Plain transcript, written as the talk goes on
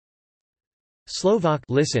Slovak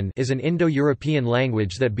listen is an Indo-European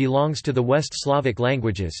language that belongs to the West Slavic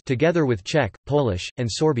languages together with Czech, Polish, and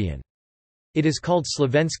Sorbian. It is called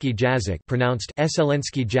Slovenský jazyk, pronounced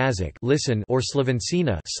Slovenský jazyk listen, or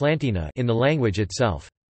Slovencina slantina in the language itself.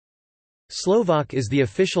 Slovak is the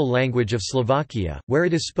official language of Slovakia, where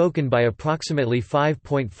it is spoken by approximately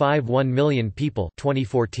 5.51 million people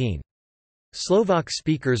 2014. Slovak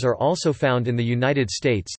speakers are also found in the United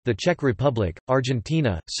States, the Czech Republic,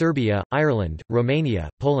 Argentina, Serbia, Ireland, Romania,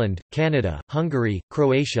 Poland, Canada, Hungary,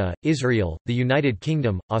 Croatia, Israel, the United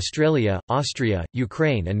Kingdom, Australia, Austria,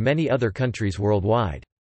 Ukraine and many other countries worldwide.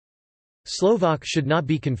 Slovak should not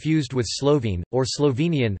be confused with Slovene, or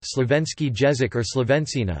Slovenian Slovenský jazyk or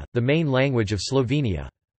Slovencina, the main language of Slovenia.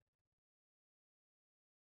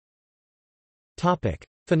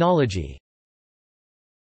 Phonology.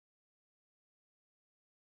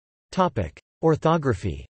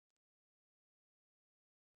 Orthography.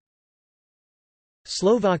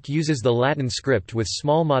 Slovak uses the Latin script with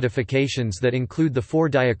small modifications that include the four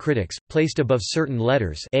diacritics, placed above certain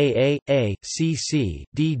letters a, cc,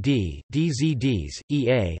 dd, dzds,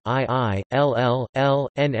 ea, ii, ll, l,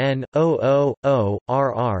 nn, oo, o,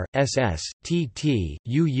 rr, ss, tt,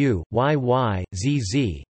 uu, yy,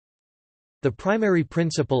 zz. The primary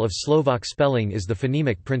principle of Slovak spelling is the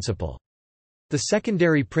phonemic principle. The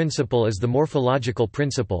secondary principle is the morphological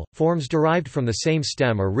principle. Forms derived from the same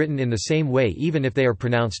stem are written in the same way even if they are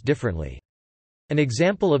pronounced differently. An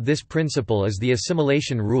example of this principle is the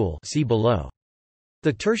assimilation rule, see below.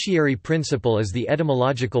 The tertiary principle is the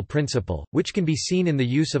etymological principle, which can be seen in the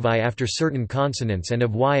use of I after certain consonants and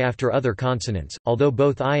of Y after other consonants, although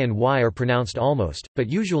both I and Y are pronounced almost, but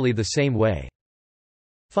usually the same way.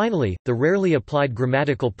 Finally, the rarely applied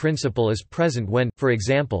grammatical principle is present when, for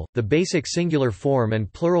example, the basic singular form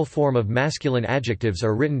and plural form of masculine adjectives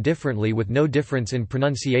are written differently with no difference in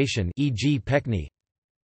pronunciation, e.g. pekný.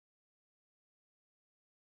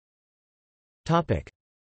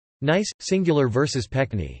 Nice, singular versus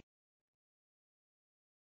pekný.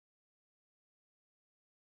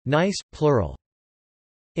 Nice, plural.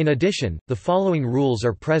 In addition, the following rules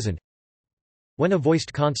are present. When a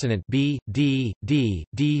voiced consonant b, d, d,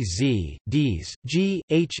 dz, ds, g,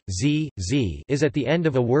 h, z, z is at the end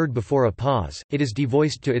of a word before a pause, it is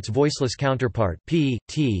devoiced to its voiceless counterpart p,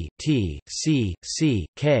 t, t, c, c,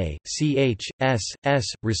 k, ch, s, s,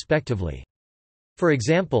 respectively. For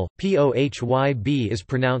example, pohyb is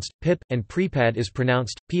pronounced pip, and prepad is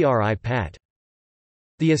pronounced pri pat.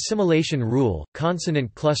 The assimilation rule,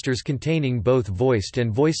 consonant clusters containing both voiced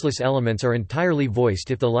and voiceless elements are entirely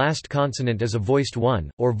voiced if the last consonant is a voiced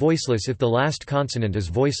one, or voiceless if the last consonant is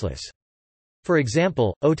voiceless. For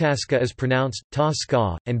example, otaska is pronounced ta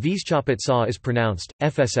ska, and vyschapitsa is pronounced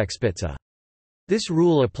fsxpitsa. This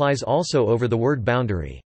rule applies also over the word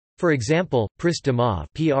boundary. For example, pris dama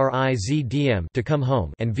to come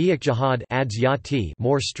home, and viak jihad adds yati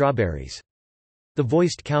more strawberries. The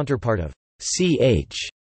voiced counterpart of ch,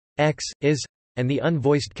 x, is, and the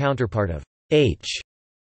unvoiced counterpart of h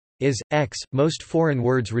is, x. Most foreign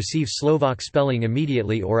words receive Slovak spelling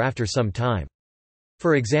immediately or after some time.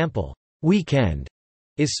 For example, weekend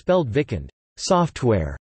is spelled vikend,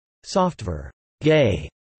 software, software, gay,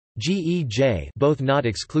 gej both not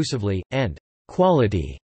exclusively, and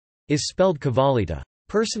quality is spelled kvalita.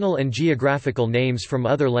 Personal and geographical names from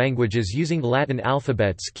other languages using Latin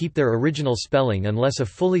alphabets keep their original spelling unless a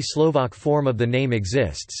fully Slovak form of the name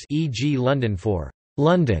exists, e.g. London for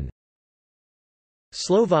London.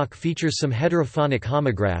 Slovak features some heterophonic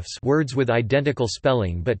homographs, words with identical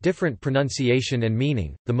spelling but different pronunciation and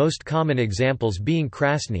meaning, the most common examples being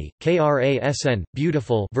krasny, krasn,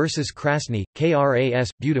 beautiful versus krasny, kras,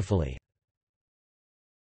 beautifully.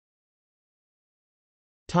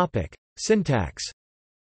 Syntax.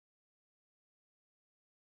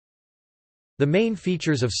 The main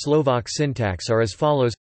features of Slovak syntax are as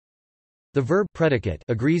follows. The verb predicate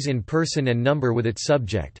agrees in person and number with its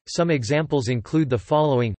subject. Some examples include the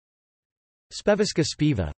following. Speviska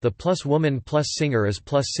spiva, the plus woman plus singer is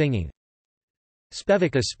plus singing.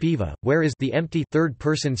 Spevika spiva, where is the empty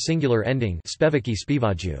third-person singular ending speviki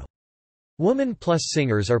spivaju. Woman plus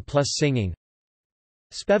singers are plus singing.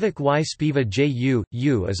 Spevik y spiva ju,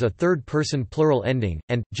 u is a third-person plural ending,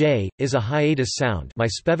 and j is a hiatus sound. My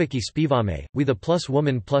speviki spivame, we the plus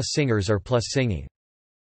woman plus singers are plus singing.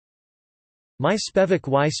 My spevik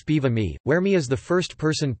y spiva me, where me is the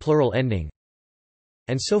first-person plural ending,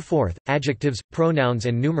 and so forth. Adjectives, pronouns,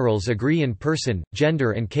 and numerals agree in person,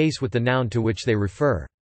 gender, and case with the noun to which they refer.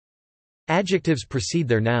 Adjectives precede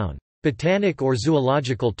their noun. Botanic or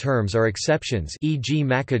zoological terms are exceptions, e.g.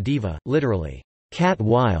 Maka diva, literally cat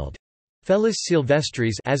wild, Felis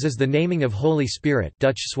Silvestris, as is the naming of Holy Spirit,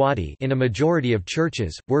 Dutch Swati, in a majority of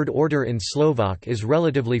churches. Word order in Slovak is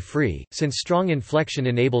relatively free, since strong inflection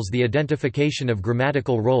enables the identification of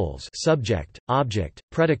grammatical roles, subject, object,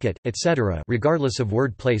 predicate, etc., regardless of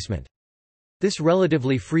word placement. This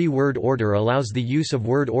relatively free word order allows the use of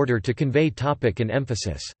word order to convey topic and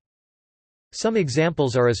emphasis. Some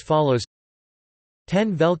examples are as follows: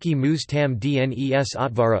 Ten velki mus tam dnes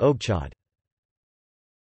otvara obchod.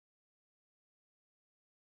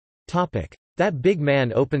 That big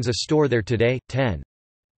man opens a store there today. 10.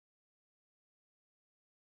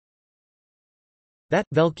 That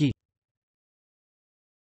velki.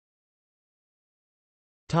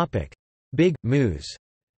 Big mus.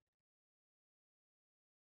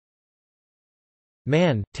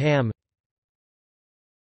 Man, tam.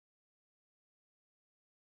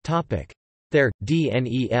 There,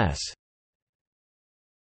 dnes.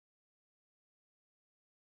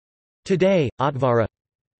 Today, otvara.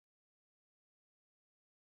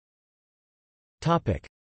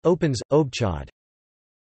 Opens, obchod.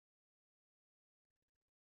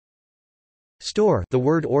 Store. The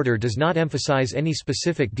word order does not emphasize any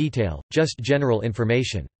specific detail, just general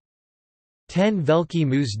information. Ten velki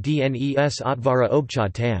mus dnes otvara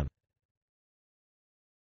obchod tam.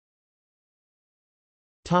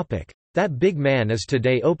 That big man is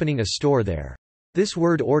today opening a store there. This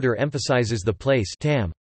word order emphasizes the place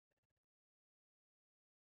tam.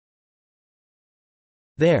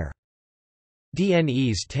 There.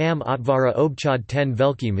 Dnes tam otvara obchod ten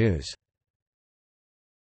velki mus.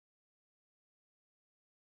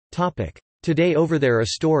 Today over there a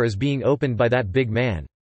store is being opened by that big man.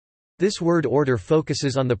 This word order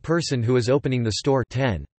focuses on the person who is opening the store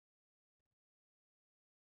 10.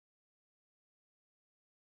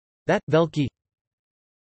 That velki.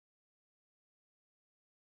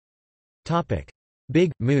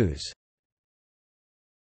 Big mus.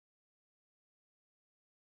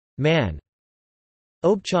 Man.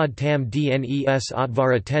 Obchod tam dnes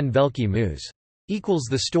otvara ten velki mus. Equals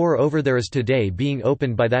the store over there is today being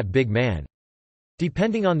opened by that big man.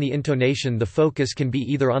 Depending on the intonation, the focus can be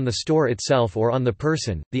either on the store itself or on the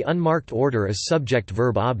person. The unmarked order is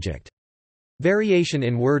subject-verb-object. Variation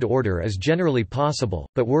in word order is generally possible,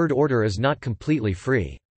 but word order is not completely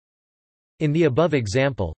free. In the above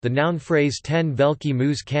example, the noun phrase ten velki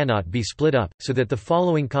mus cannot be split up, so that the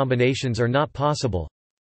following combinations are not possible.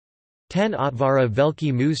 Ten otvara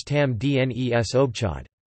velki mus tam dnes obchod.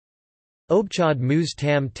 Obchod mus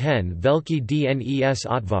tam ten velki dnes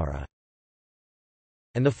otvara.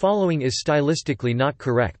 And the following is stylistically not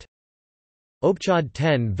correct. Obchod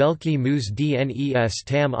ten velki mus dnes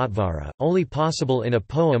tam otvara, only possible in a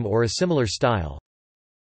poem or a similar style.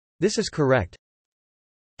 This is correct.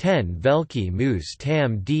 Ten velki mus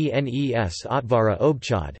tam dnes otvara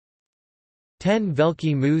obchod. Ten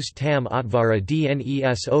velki mus tam otvara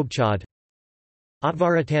dnes obchod.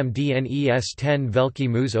 Otvara tam dnes ten velki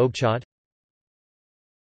mus obchod.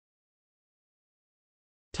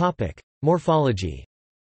 Morphology.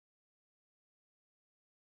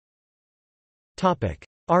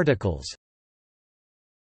 Articles.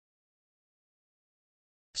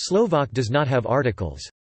 Slovak does not have articles.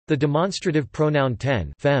 The demonstrative pronoun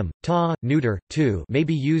ten fem, ta, neuter, tu may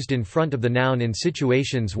be used in front of the noun in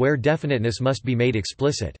situations where definiteness must be made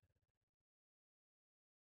explicit.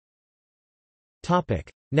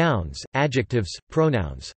 Nouns, adjectives,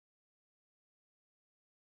 pronouns.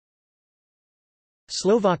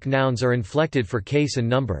 Slovak nouns are inflected for case and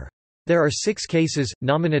number. There are 6 cases: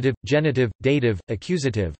 nominative, genitive, dative,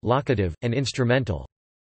 accusative, locative, and instrumental.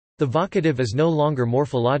 The vocative is no longer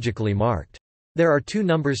morphologically marked. There are 2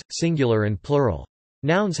 numbers, singular and plural.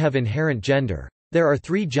 Nouns have inherent gender. There are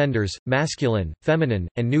 3 genders: masculine, feminine,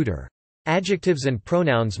 and neuter. Adjectives and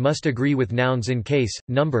pronouns must agree with nouns in case,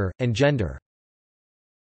 number, and gender.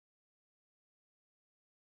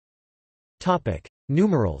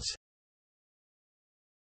 Numerals.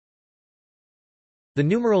 The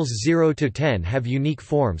numerals 0 to 10 have unique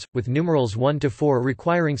forms, with numerals 1 to 4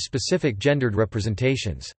 requiring specific gendered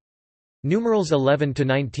representations. Numerals 11 to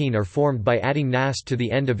 19 are formed by adding nast to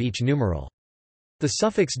the end of each numeral. The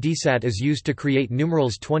suffix desat is used to create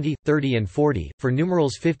numerals 20, 30 and 40. For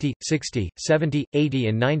numerals 50, 60, 70, 80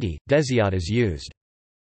 and 90, desiat is used.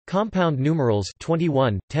 Compound numerals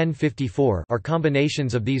 21, 10, 54 are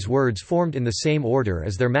combinations of these words formed in the same order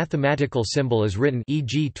as their mathematical symbol is written,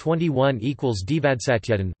 e.g. 21 equals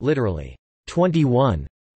dvadsatyetan, literally 21.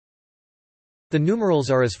 The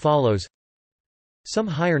numerals are as follows. Some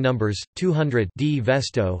higher numbers: 200 d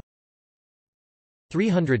vesto,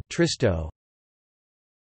 300 tristo,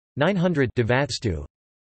 900 devatstu,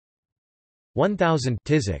 1000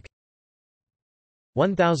 tizik,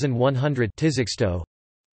 1100 tiziksto,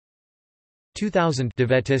 2000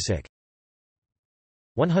 devetisik,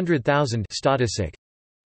 100,000 statisik,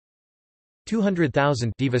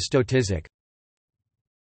 200,000 divastotisik,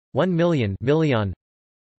 1 million million,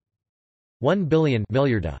 1 billion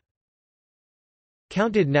miljarda.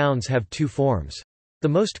 Counted nouns have two forms. The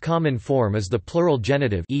most common form is the plural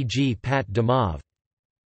genitive, e.g. pat damav.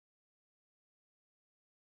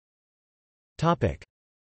 Topic: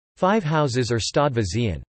 5 houses or stadva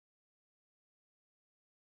zien.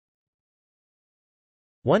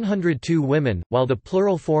 102 women, while the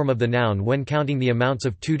plural form of the noun when counting the amounts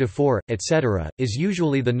of 2 to 4, etc., is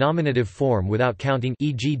usually the nominative form without counting,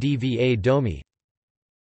 e.g. dva domi.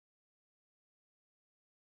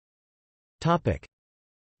 Topic: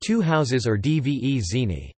 2 houses or dve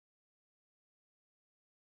zini.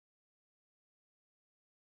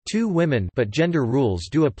 2 women, but gender rules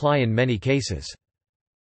do apply in many cases.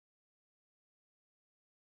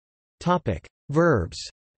 Topic: Verbs.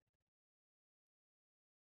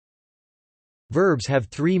 Verbs have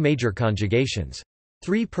 3 major conjugations.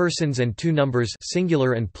 3 persons and 2 numbers,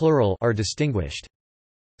 singular and plural, are distinguished.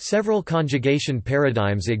 Several conjugation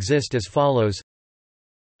paradigms exist as follows: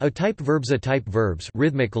 A-type verbs, A-type verbs,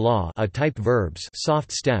 rhythmic law, A-type verbs,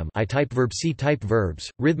 soft stem, I-type verb, C-type verbs,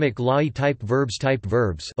 rhythmic law, E-type verbs, type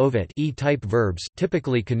verbs, ovet, E-type verbs,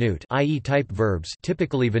 typically canute, I-E-type verbs,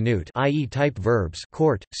 typically venute, I-E-type verbs,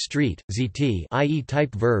 court, street, ZT,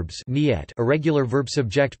 I-E-type verbs, niet. Irregular verb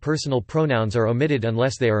subject personal pronouns are omitted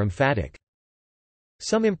unless they are emphatic.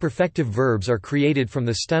 Some imperfective verbs are created from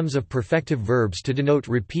the stems of perfective verbs to denote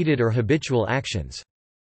repeated or habitual actions.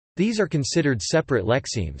 These are considered separate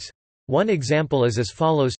lexemes. One example is as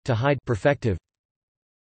follows: to hide, perfective.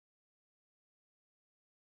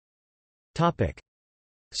 Topic: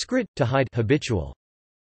 Skrit, to hide, habitual.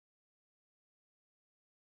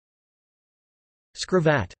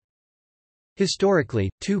 Skravat. Historically,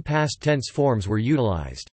 2 past tense forms were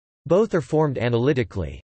utilized. Both are formed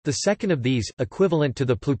analytically. The second of these, equivalent to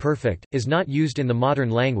the pluperfect, is not used in the modern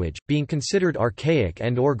language, being considered archaic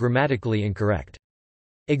and/or grammatically incorrect.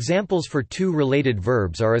 Examples for 2 related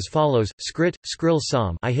verbs are as follows: skrit, skrill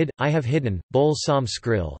sam, I have hidden, bol sam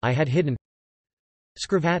skrill, I had hidden.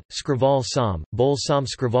 Skrivat, skrival sam, bol sam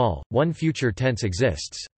skrival. One future tense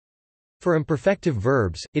exists. For imperfective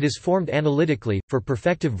verbs, it is formed analytically. For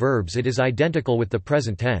perfective verbs, it is identical with the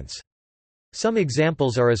present tense. Some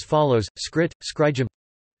examples are as follows: skrit, skrijam,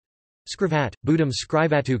 skrivat, budum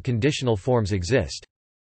skrivatu. Conditional forms exist.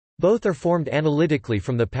 Both are formed analytically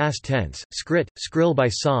from the past tense: skrit, skrill by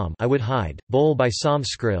sam, I would hide, bol by sam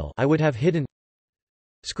skrill, I would have hidden.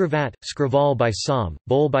 Skrivat, skrival by sam,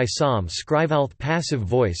 bol by sam skrivalth. Passive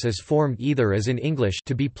voice is formed either as in English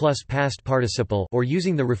to be plus past participle or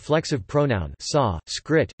using the reflexive pronoun sa,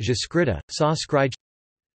 skrit, je skrita, sa skrij.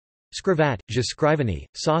 Skrivat, je skrivani,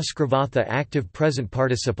 sa skrivat. The active present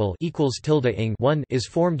participle equals tilde ing 1 is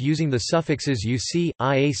formed using the suffixes uc,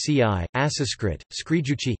 iaci, asaskrit,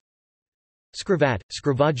 skrijuchi. Skrivat,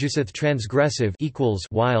 skrivajusath. Transgressive equals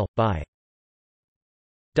while, by.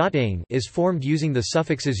 Ing is formed using the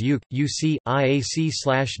suffixes uk, uc,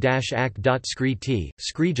 iac/-ak. Skriti,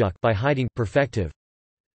 skrijuk by hiding. Perfective.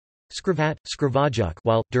 Skrivat, skrivajuk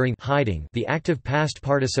while, during, hiding. The active past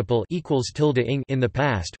participle equals tilde ing in the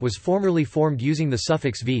past was formerly formed using the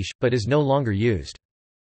suffix vish, but is no longer used.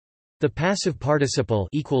 The passive participle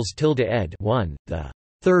equals tilde ed 1, the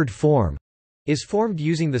third form, is formed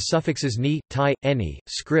using the suffixes ni, ti, eni,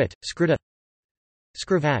 skrit, skrita.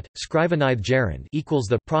 Skrivat, skrivanith gerund equals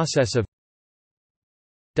the process of.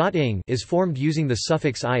 Ing is formed using the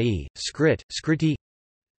suffix ie, skrit, skriti.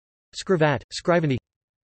 Skrivat, skrivani.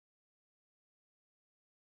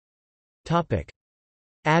 Topic: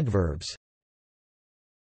 Adverbs.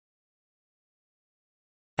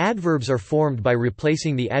 Adverbs are formed by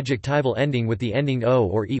replacing the adjectival ending with the ending o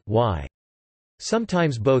or e, y.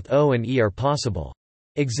 Sometimes both o and e are possible.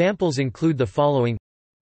 Examples include the following: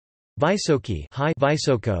 Vysoki, high,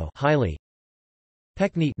 vysoko, highly.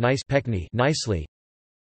 Pekni, nice, pekni, nicely.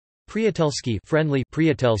 Priatelski, friendly,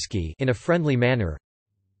 priatelski, in a friendly manner.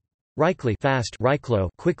 Rykli, fast, ryklo,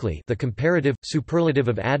 quickly. The comparative, superlative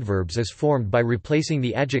of adverbs is formed by replacing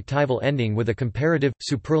the adjectival ending with a comparative,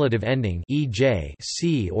 superlative ending, ej,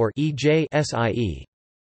 c or ej, sie.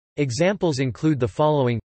 Examples include the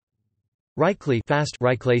following: Rykli, fast,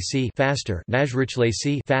 ryklesi, faster,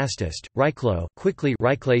 najrichlesi, fastest, ryklo, quickly,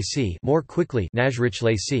 ryklesi, more quickly,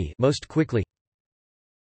 najrichlesi, most quickly.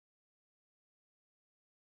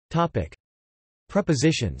 Topic: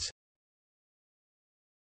 Prepositions.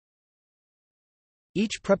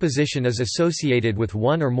 Each preposition is associated with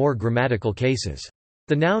one or more grammatical cases.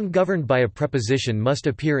 The noun governed by a preposition must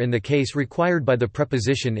appear in the case required by the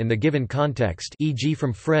preposition in the given context, e.g.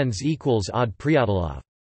 from friends equals od Priatelov.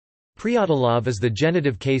 Priatelov is the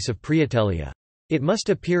genitive case of Priatelia. It must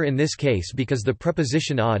appear in this case because the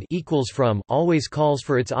preposition od equals from always calls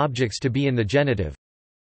for its objects to be in the genitive.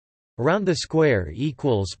 Around the square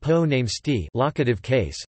equals po namesti locative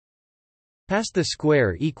case. Past the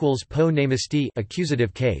square equals po namesti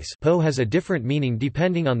accusative case. Po has a different meaning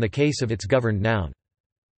depending on the case of its governed noun.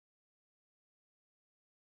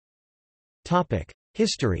 Topic: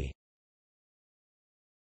 History.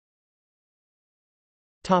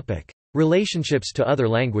 Topic: Relationships to other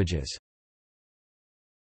languages.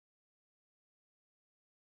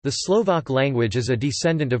 The Slovak language is a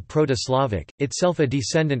descendant of Proto-Slavic, itself a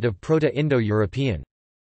descendant of Proto-Indo-European.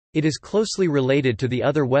 It is closely related to the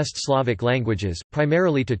other West Slavic languages,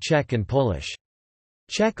 primarily to Czech and Polish.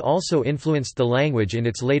 Czech also influenced the language in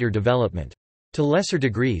its later development. To lesser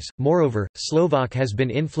degrees, moreover, Slovak has been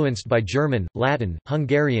influenced by German, Latin,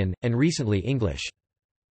 Hungarian, and recently English.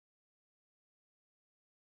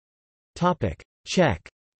 Czech.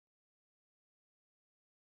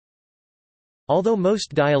 Although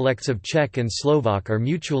most dialects of Czech and Slovak are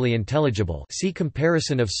mutually intelligible, see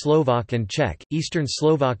comparison of Slovak and Czech, Eastern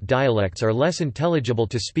Slovak dialects are less intelligible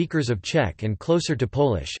to speakers of Czech and closer to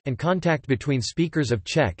Polish, and contact between speakers of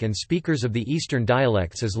Czech and speakers of the Eastern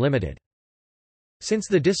dialects is limited. Since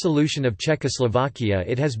the dissolution of Czechoslovakia,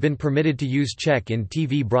 it has been permitted to use Czech in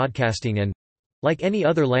TV broadcasting and, like any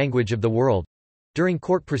other language of the world, during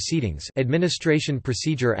court proceedings. Administration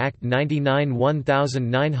Procedure Act 99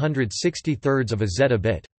 1963 of a zeta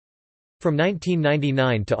bit. From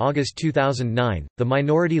 1999 to August 2009, the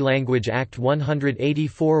Minority Language Act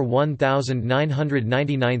 184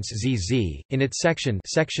 1999 ZZ, in its Section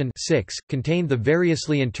 6, contained the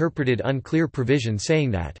variously interpreted unclear provision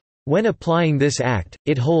saying that when applying this act,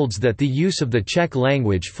 it holds that the use of the Czech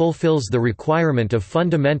language fulfills the requirement of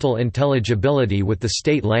fundamental intelligibility with the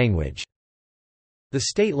state language. The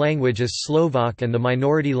state language is Slovak, and the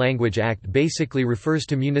Minority Language Act basically refers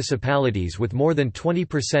to municipalities with more than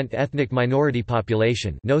 20% ethnic minority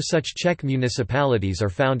population. No such Czech municipalities are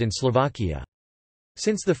found in Slovakia.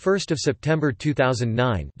 Since 1 September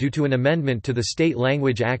 2009, due to an amendment to the State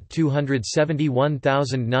Language Act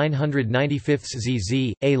 271,995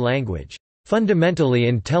 ZZ, a language fundamentally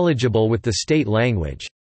intelligible with the state language,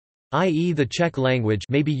 i.e. the Czech language,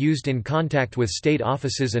 may be used in contact with state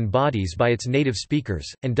offices and bodies by its native speakers,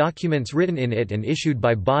 and documents written in it and issued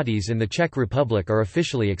by bodies in the Czech Republic are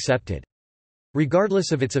officially accepted.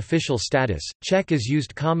 Regardless of its official status, Czech is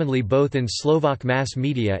used commonly both in Slovak mass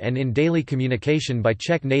media and in daily communication by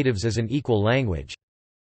Czech natives as an equal language.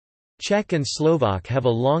 Czech and Slovak have a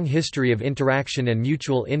long history of interaction and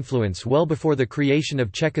mutual influence well before the creation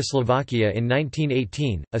of Czechoslovakia in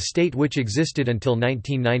 1918, a state which existed until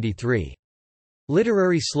 1993.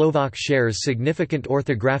 Literary Slovak shares significant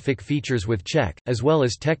orthographic features with Czech, as well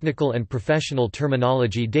as technical and professional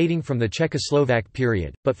terminology dating from the Czechoslovak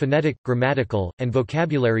period, but phonetic, grammatical, and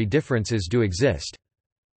vocabulary differences do exist.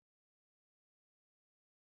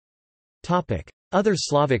 Other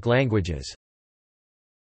Slavic languages.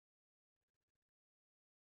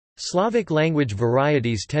 Slavic language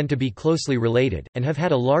varieties tend to be closely related, and have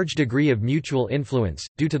had a large degree of mutual influence,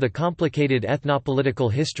 due to the complicated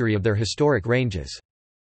ethnopolitical history of their historic ranges.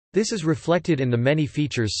 This is reflected in the many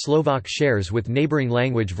features Slovak shares with neighboring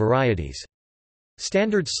language varieties.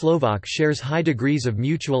 Standard Slovak shares high degrees of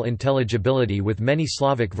mutual intelligibility with many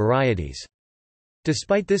Slavic varieties.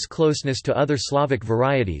 Despite this closeness to other Slavic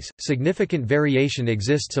varieties, significant variation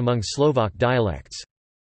exists among Slovak dialects.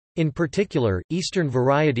 In particular, Eastern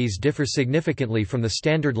varieties differ significantly from the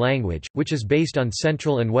Standard language, which is based on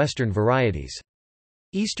Central and Western varieties.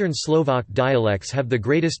 Eastern Slovak dialects have the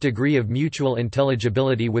greatest degree of mutual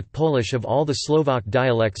intelligibility with Polish of all the Slovak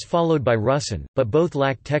dialects, followed by Russian, but both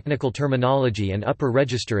lack technical terminology and upper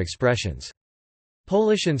register expressions.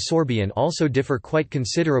 Polish and Sorbian also differ quite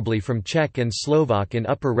considerably from Czech and Slovak in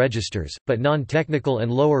upper registers, but non-technical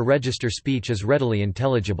and lower register speech is readily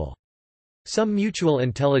intelligible. Some mutual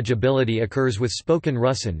intelligibility occurs with spoken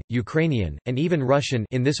Russian, Ukrainian, and even Russian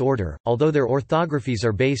in this order, although their orthographies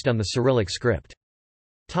are based on the Cyrillic script.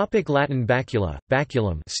 Latin bacula,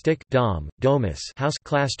 baculum stick, dom, domus house,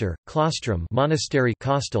 claster, claustrum monastery,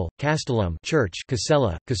 costal, castellum church,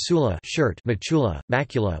 casella, casula shirt, macula,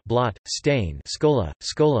 macula blot, stain, scola,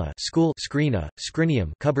 scola school, scrina,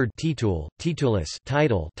 scrinium cupboard, titool, titulus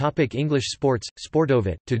title. English sports,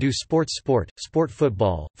 sportovit to do sports, sport, sport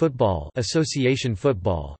football, football, association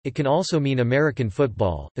football. It can also mean American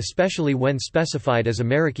football, especially when specified as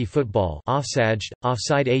American football, offsaged,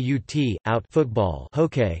 offside out football,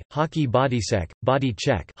 hockey, hockey bodysec, body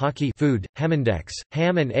check, hockey food, hemendex,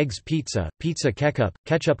 ham and eggs pizza, pizza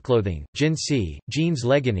ketchup clothing, jinsi, jeans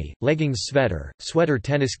leggini, leggings sweater, sweater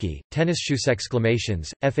tenniski, tennis shoes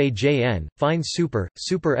exclamations, fajn, fine super,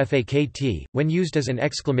 super fakt, when used as an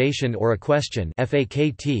exclamation or a question fakt,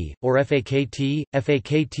 or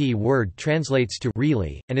fakt word translates to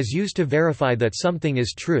really, and is used to verify that something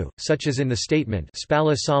is true, such as in the statement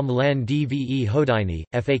spala som len dve hodini,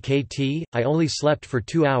 fakt, I only slept for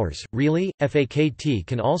 2 hours, really? Fakt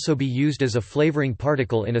can also be used as a flavoring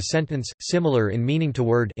particle in a sentence, similar in meaning to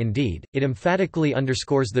word indeed. It emphatically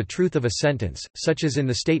underscores the truth of a sentence, such as in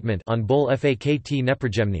the statement on bol fakt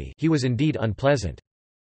neprojemny, he was indeed unpleasant.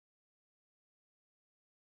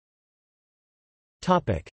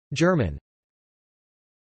 German.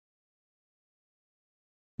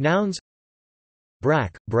 Nouns: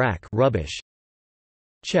 brack, brack, rubbish.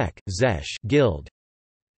 Czech, zesh, guild.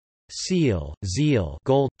 Seal, zeal,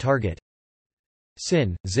 gold, target.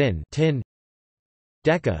 Sin, zin, tin.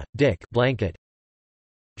 Decca, dick, blanket.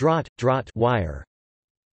 Draught, draught, wire.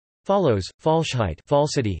 Follows, Falschheit,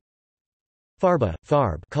 falsity. Farbe,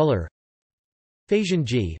 farb, color.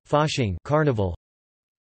 Fasching, Fasching, carnival.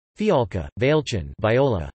 Fialka, Veilchen,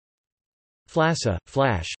 viola. Flasse,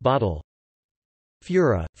 flash, bottle.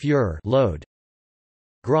 Führer, Führer, load.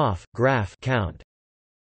 Graf, graph, count.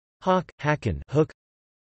 Hawk, hacken, hook.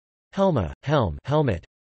 Helma, helm, helmet.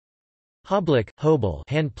 Hoblik, hobel,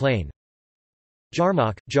 hand plane.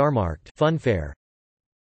 Jarmark, jarmarked, funfair.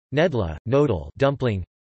 Nedla, nodal, dumpling.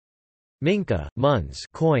 Minka, muns,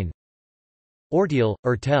 coin. Ordeal,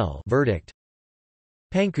 urtel, verdict.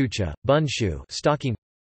 Pankucha, bunshoe, stocking.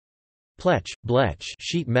 Plech, blech,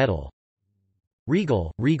 sheet metal.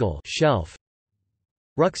 Regal, regal, shelf.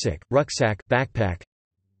 Rucksack, rucksack, backpack.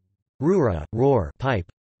 Rura, roar, pipe.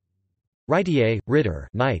 Reitier, ritter,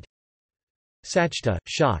 knight. Sachta,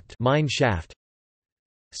 shocked, mine shaft.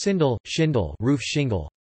 Sindel, schindel, roof shingle.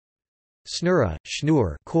 Snura,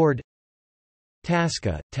 schnur, cord.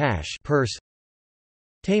 Taska, tash, purse.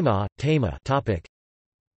 Tema, tema, topic.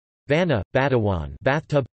 Vanna, Batawan,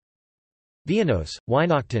 bathtub. Vianos,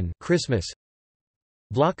 Weihnachten, Christmas.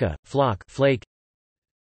 Vlaka, flock, flake.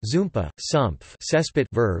 Zumpa, sumpf, cesspit,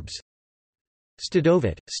 verbs.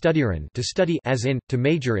 Studovit, studieren, to study, as in, to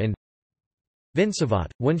major in.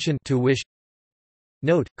 Vinsavat, wunschen, to wish.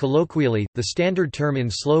 Note, colloquially, the standard term in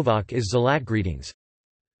Slovak is zalat greetings.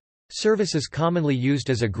 Service is commonly used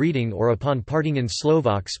as a greeting or upon parting in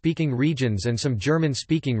Slovak-speaking regions and some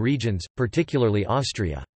German-speaking regions, particularly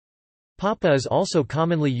Austria. Papa is also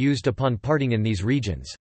commonly used upon parting in these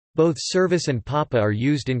regions. Both service and papa are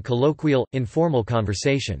used in colloquial, informal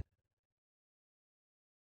conversation.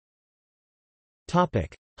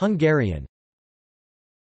 Hungarian.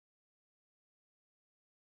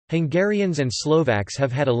 Hungarians and Slovaks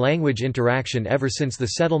have had a language interaction ever since the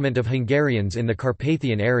settlement of Hungarians in the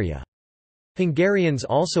Carpathian area. Hungarians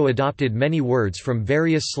also adopted many words from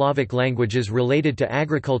various Slavic languages related to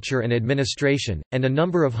agriculture and administration, and a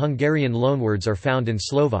number of Hungarian loanwords are found in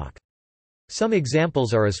Slovak. Some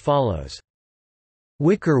examples are as follows.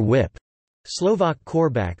 Wicker whip. Slovak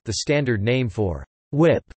korbak, the standard name for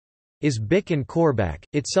whip, is bik, and korbak,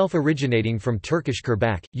 itself originating from Turkish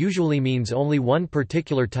kurbak, usually means only one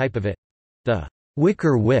particular type of it, the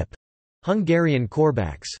wicker whip. Hungarian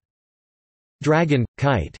korbaks. Dragon,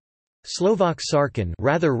 kite. Slovak sarkan,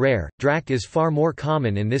 rather rare, drak is far more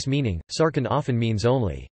common in this meaning. Sarkan often means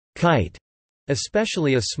only kite,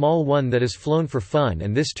 especially a small one that is flown for fun,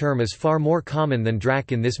 and this term is far more common than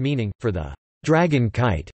drak in this meaning. For the dragon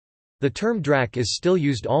kite, the term drak is still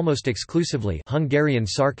used almost exclusively. Hungarian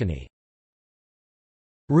sarkany.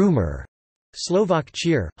 Rumor. Slovak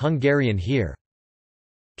cheer, Hungarian here.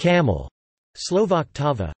 Camel. Slovak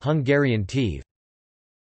tava, Hungarian tiv.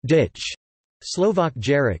 Ditch. Slovak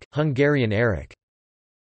jarek, Hungarian erik.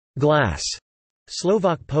 Glass.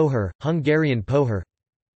 Slovak pohár, Hungarian pohár.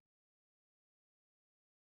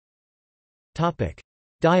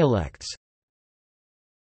 Dialects.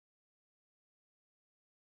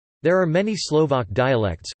 There are many Slovak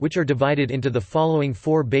dialects, which are divided into the following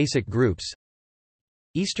four basic groups.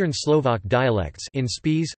 Eastern Slovak dialects in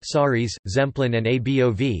Spiš, Saris, Zemplín and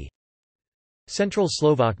Abov. Central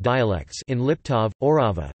Slovak dialects in Liptov,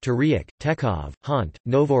 Orava, Turiak, Techov, Hont,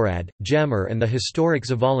 Novorad, Jemmer and the historic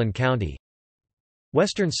Zvolen County.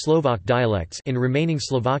 Western Slovak dialects in remaining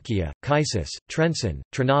Slovakia, Kaisis, Trenčín,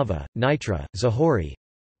 Trnava, Nitra, Zahori.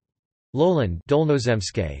 Lowland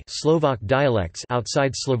Dolnozemské Slovak dialects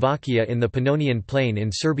outside Slovakia in the Pannonian Plain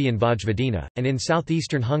in Serbian Vojvodina, and in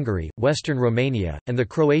southeastern Hungary, western Romania, and the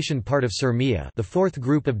Croatian part of Sirmia. The fourth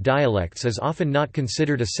group of dialects is often not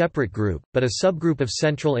considered a separate group, but a subgroup of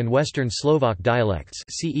Central and Western Slovak dialects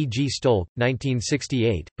 (CEG Stolk,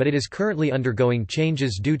 1968), but it is currently undergoing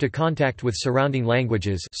changes due to contact with surrounding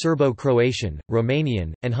languages Serbo-Croatian,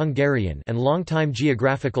 Romanian, and Hungarian and long-time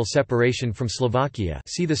geographical separation from Slovakia.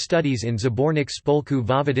 See the studies in Zbornik Spolku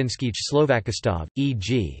Vojvodinských Slovakistov,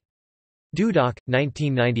 e.g. Dudok,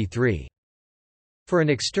 1993. For an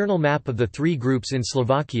external map of the three groups in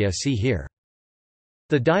Slovakia, see here.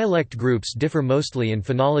 The dialect groups differ mostly in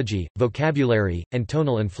phonology, vocabulary, and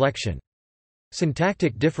tonal inflection.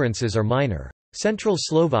 Syntactic differences are minor. Central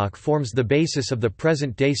Slovak forms the basis of the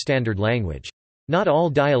present-day standard language. Not all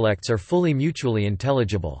dialects are fully mutually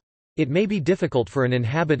intelligible. It may be difficult for an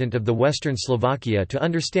inhabitant of the Western Slovakia to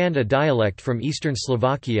understand a dialect from Eastern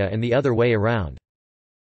Slovakia and the other way around.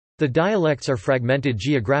 The dialects are fragmented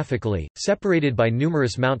geographically, separated by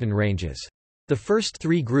numerous mountain ranges. The first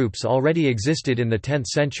three groups already existed in the 10th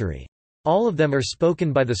century. All of them are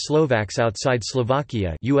spoken by the Slovaks outside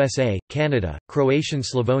Slovakia, USA, Canada, Croatian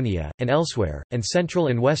Slavonia, and elsewhere, and Central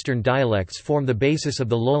and Western dialects form the basis of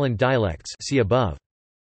the Lowland dialects, see above.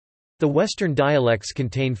 The Western dialects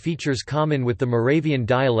contain features common with the Moravian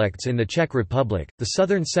dialects in the Czech Republic, the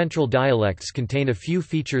Southern Central dialects contain a few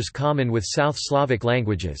features common with South Slavic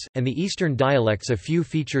languages, and the Eastern dialects a few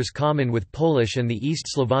features common with Polish and the East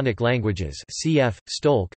Slavonic languages cf.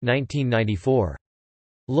 Stolk, 1994.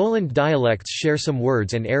 Lowland dialects share some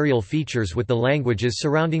words and areal features with the languages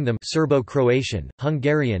surrounding them Serbo-Croatian,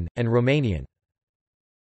 Hungarian, and Romanian.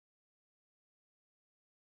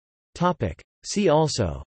 See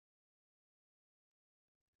also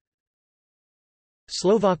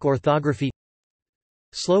Slovak orthography,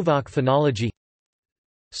 Slovak phonology,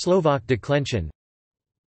 Slovak declension.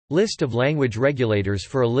 List of language regulators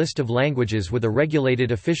for a list of languages with a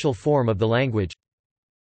regulated official form of the language.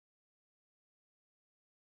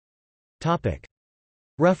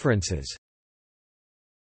 References.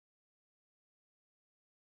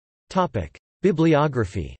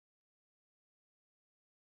 Bibliography.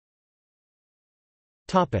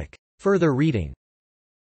 Further reading.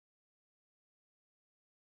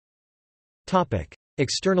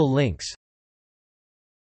 External links.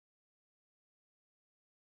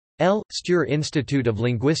 L. Sture Institute of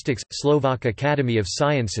Linguistics, Slovak Academy of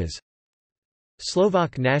Sciences,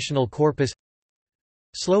 Slovak National Corpus,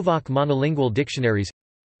 Slovak Monolingual Dictionaries,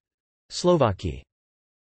 Slovaki.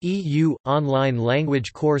 EU, Online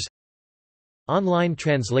Language Course, Online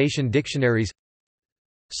Translation Dictionaries,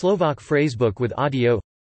 Slovak Phrasebook with audio,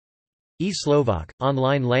 e-Slovak,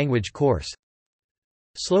 Online Language Course,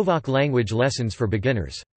 Slovak language lessons for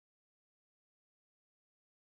beginners.